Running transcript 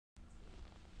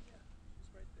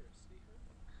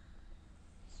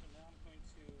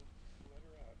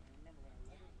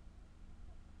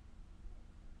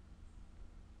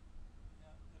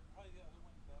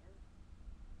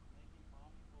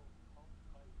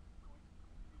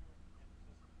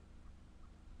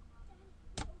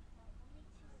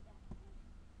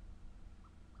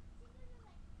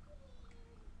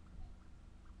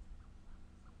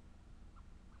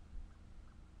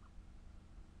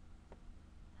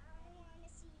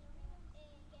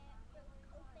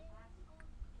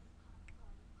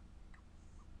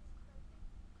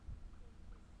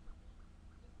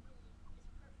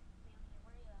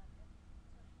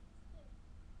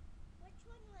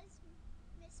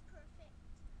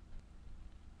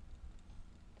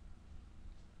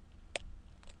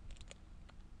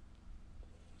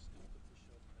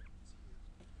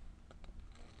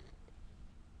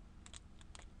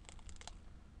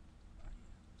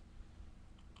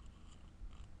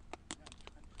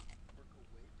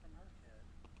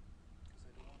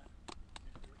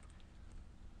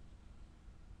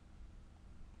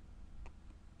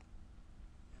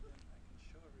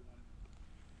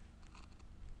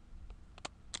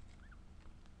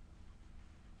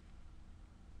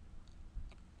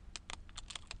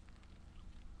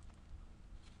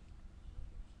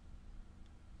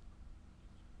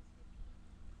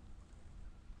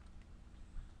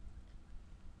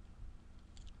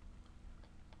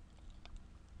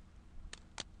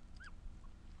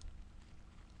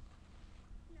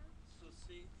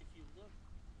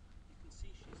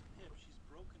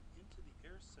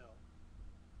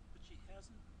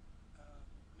hasn't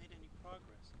made any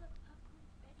progress. Look,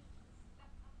 popcorn's ready. Is that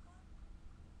popcorn?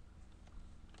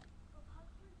 Well,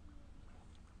 popcorn's nearly ready.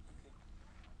 Okay.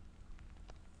 Popcorn's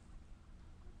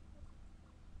supposed to be ready.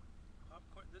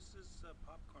 Popcorn. This is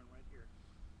popcorn right here.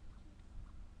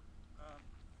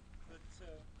 But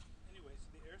anyway, so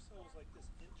the air cell is like this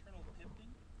internal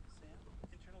pipping, Sam.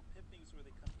 Internal pipping is where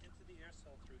they come into the air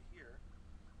cell through here.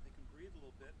 They can breathe a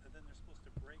little bit, and then they're supposed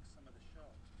to break some of the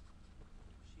shell.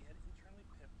 She had internally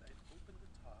pipped. I opened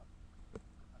the top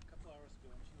a couple hours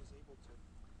ago, and she was able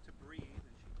to breathe,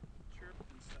 and she chirped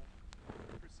and stuff.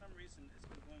 For some reason, it's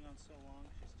been going on so long,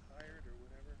 she's tired or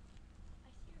whatever. I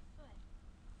see her foot.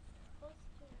 Close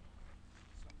to her head.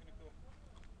 So I'm going to go.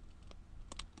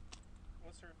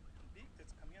 What's her beak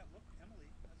that's coming out? Look, Emily,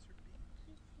 that's her beak. I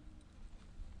can't see anything.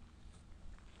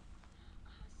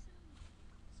 Awesome. See?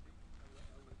 I'll let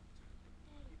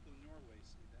Daddy. people in Norway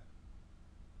see that.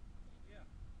 Daddy. Yeah.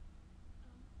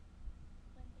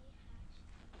 When they hatch,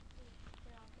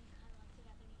 they're all going to cuddle up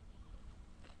together near the heat.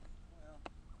 Well,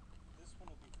 this one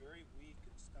will be very weak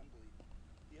and stumbly.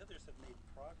 The others have made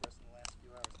progress in the last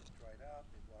few hours. They've dried out,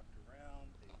 they've walked around,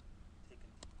 they've taken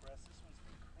deep breaths. This one's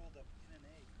been curled up in an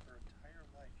egg her entire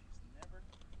life. She's never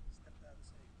stepped out of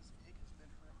this egg. This egg has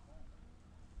been her home.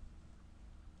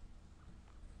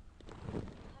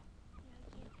 No,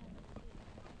 you can't tell the two.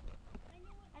 I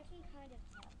know what I can kind of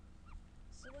tell.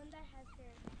 The one that has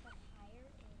her neck up higher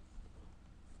is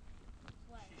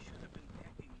what? She should have been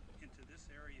pecking into this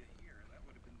area here. That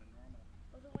would have been the normal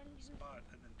Well, the one who's spot,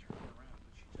 and then turn around.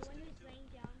 But she the just one didn't who's do it. laying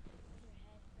down with her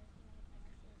head first thing on the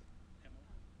grass is Emily?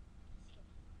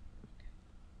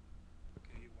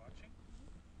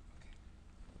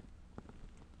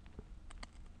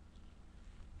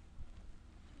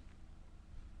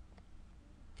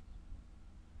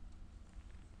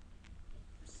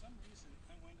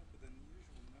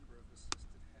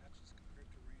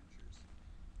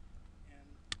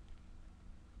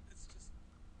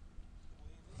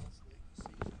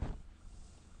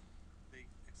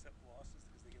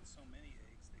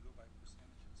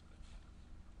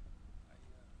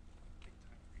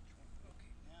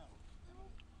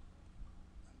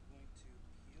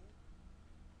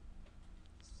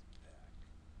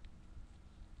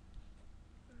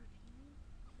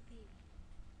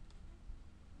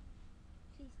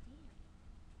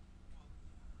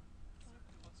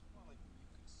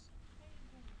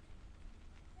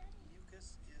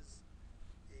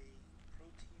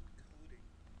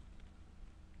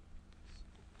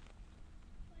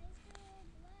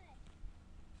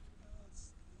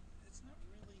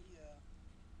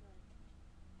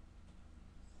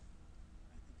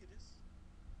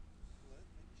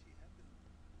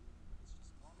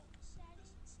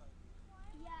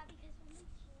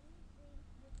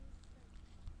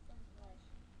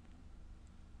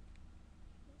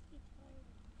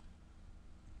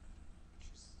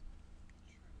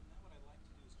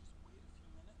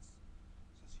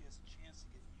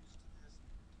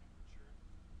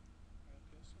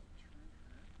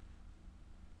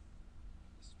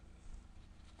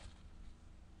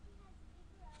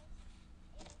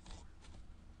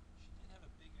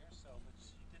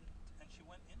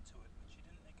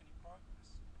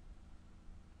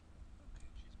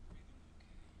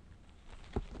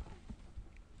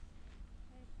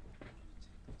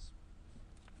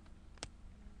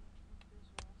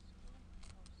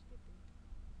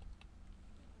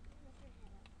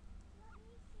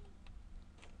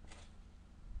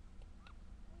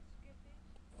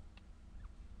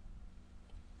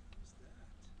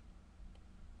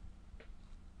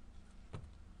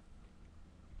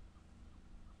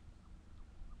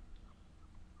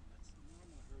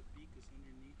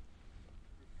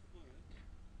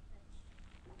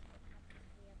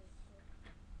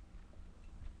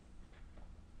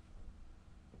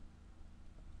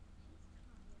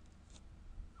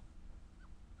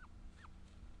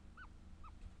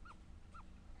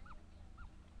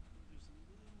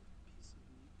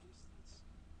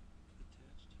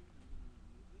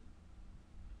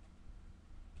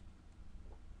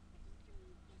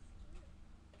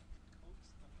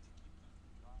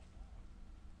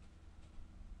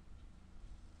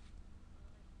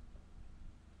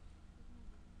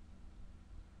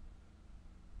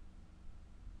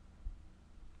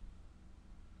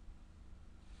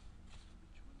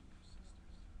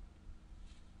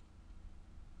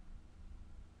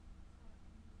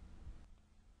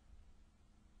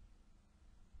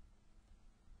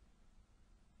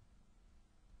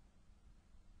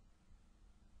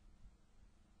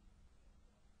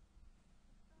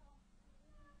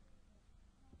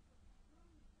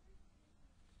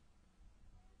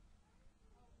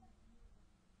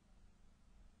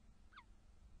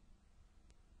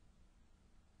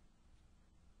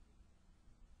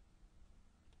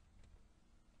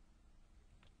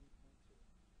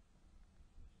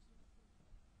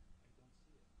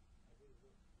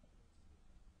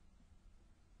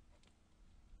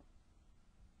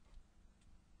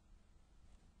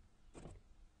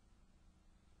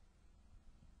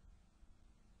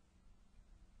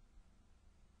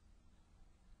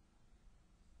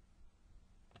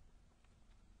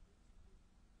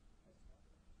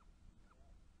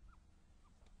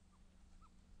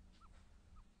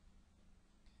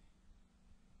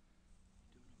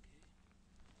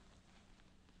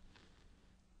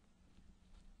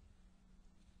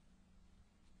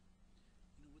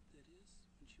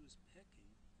 was pecking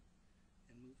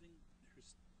and moving her.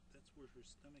 That's where her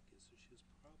stomach is, so she was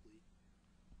probably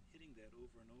hitting that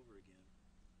over and over again,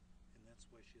 and that's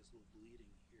why she has a little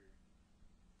bleeding here.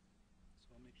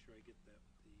 So I'll make sure I get that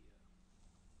with the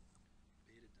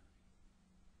betadine.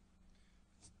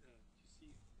 You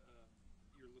see,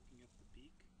 you're looking at the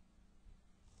beak,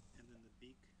 and then the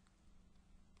beak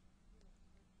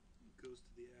goes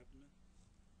to the abdomen.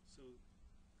 So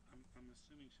I'm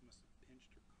assuming she must have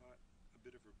pinched or caught a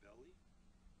bit of her belly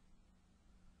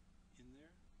in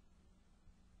there,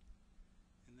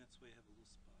 and that's why I have a little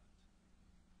spot.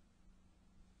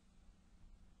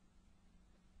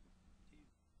 Okay.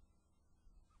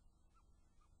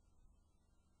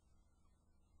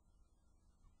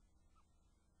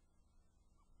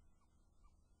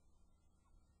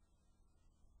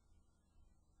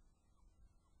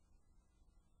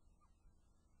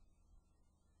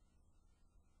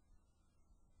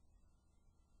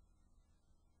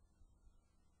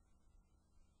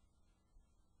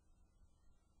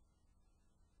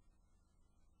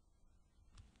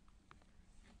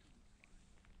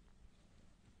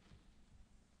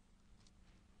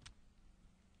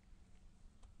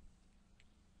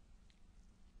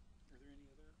 Are there any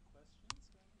other questions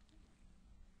or anything?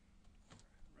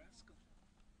 Rascal.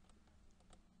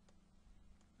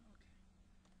 Okay.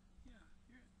 Yeah,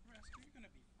 Rascal, you're gonna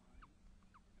be fine. You're gonna be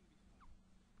fine.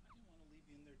 I didn't want to leave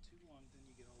you in there too long, then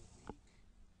you get all weak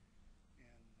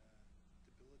and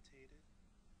debilitated.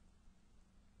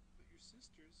 But your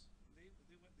sisters, they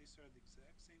started the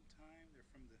exact same time.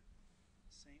 They're from the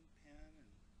same pen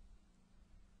and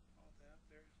all that.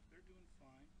 They're doing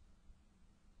fine.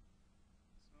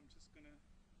 So I'm just gonna,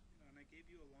 and I gave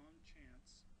you a long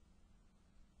chance.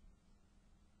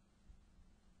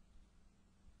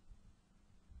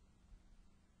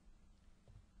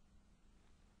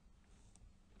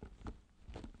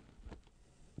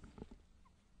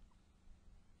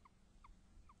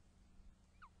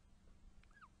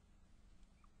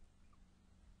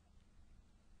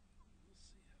 We'll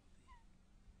see how the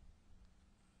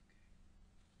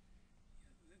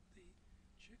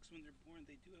chicks, when they're born,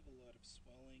 they do have a lot of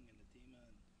swelling and edema,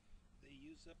 and they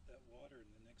use up that water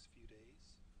in the next few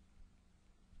days.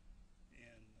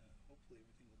 And hopefully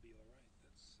everything will be all right.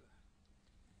 That's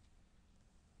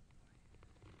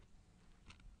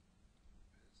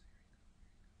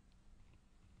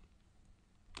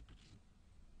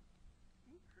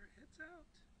Ooh, her head's out.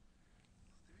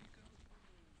 Oh, there you go.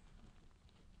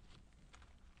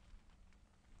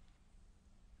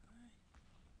 Hi.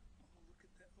 Oh, look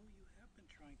at that. Oh, you have been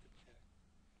trying to peck.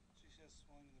 She has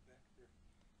swelling in the back of her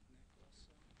neck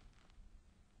also.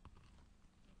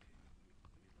 Okay,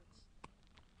 let's.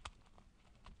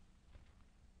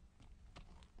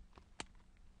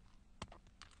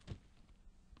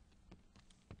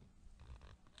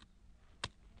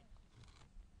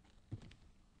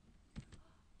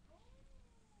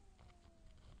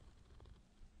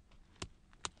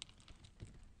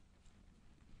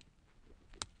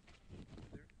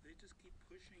 They just keep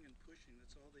pushing and pushing.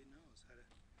 That's all they know is how to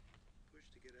push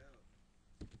to get out.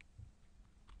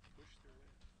 Push their way.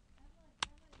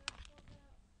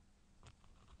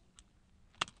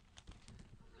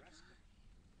 Rascal.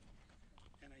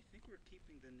 And I think we're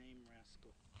keeping the name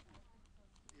Rascal.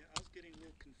 Yeah, I was getting a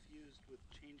little confused with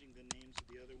changing the names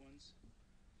of the other ones.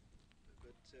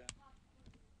 But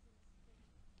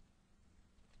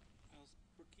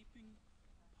we're keeping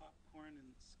Popcorn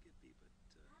and Skippy, but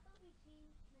how about we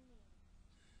change the name?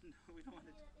 No, we don't want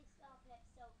to. That they spell pet.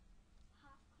 So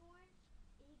Popcorn,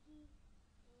 Iggy,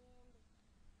 and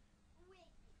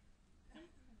Wiggy.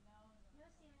 No,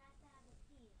 Sam, it has to have a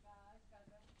P. Guys,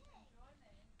 enjoy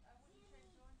names. I wouldn't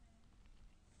change your name.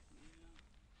 Yeah.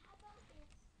 How about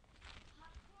it's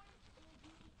Popcorn,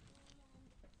 Iggy, and Everyone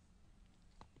just says it.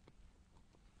 You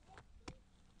just have to.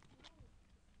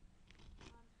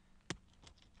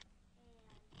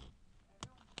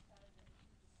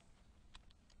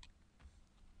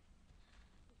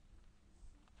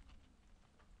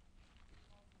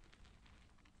 All good.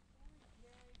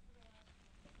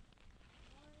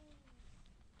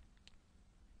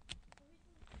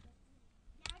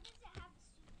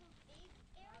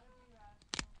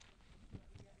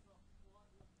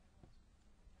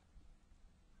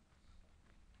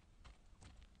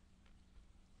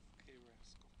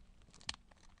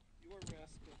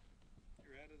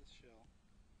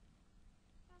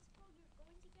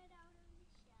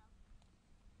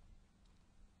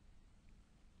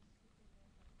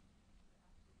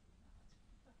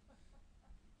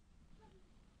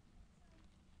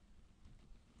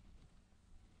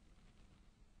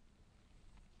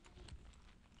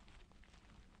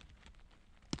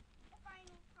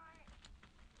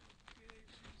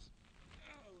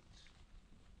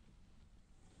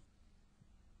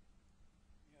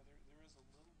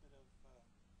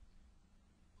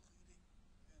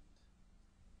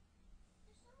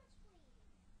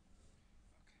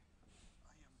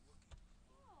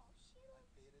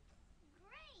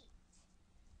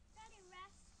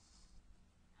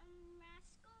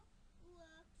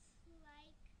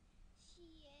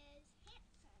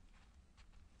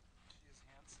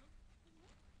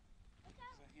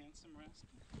 want some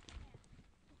rascal? Yeah.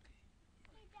 Okay.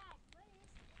 Hey, Dad, what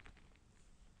is this?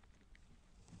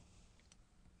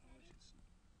 Oh, I should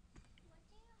What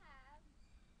do you have?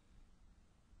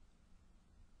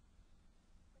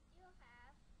 What do you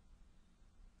have?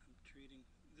 I'm treating.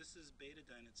 This is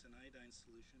betadine. It's an iodine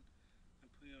solution. I'm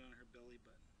putting it on her belly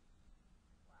button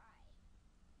Why?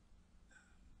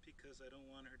 because I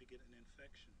don't want her to get an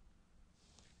infection.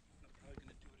 I'm probably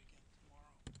going to do it again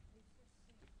tomorrow. Lisa,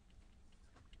 see.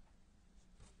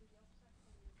 The yolk sac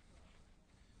for the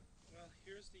Well,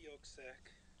 here's the yolk sac.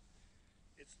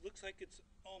 It looks like it's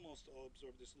almost all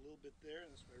absorbed. There's a little bit there.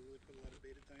 That's why I really put a lot of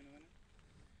betadine on it.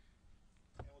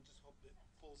 And we'll just hope it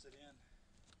pulls it in.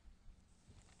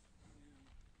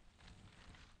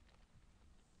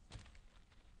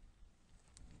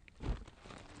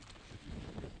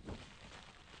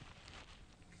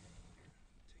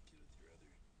 Take you with your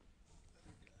other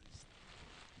guys.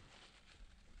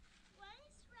 Why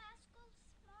is Rascal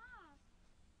small?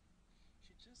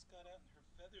 She just got out and her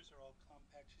feathers are all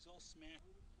compact. She's all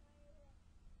smashed.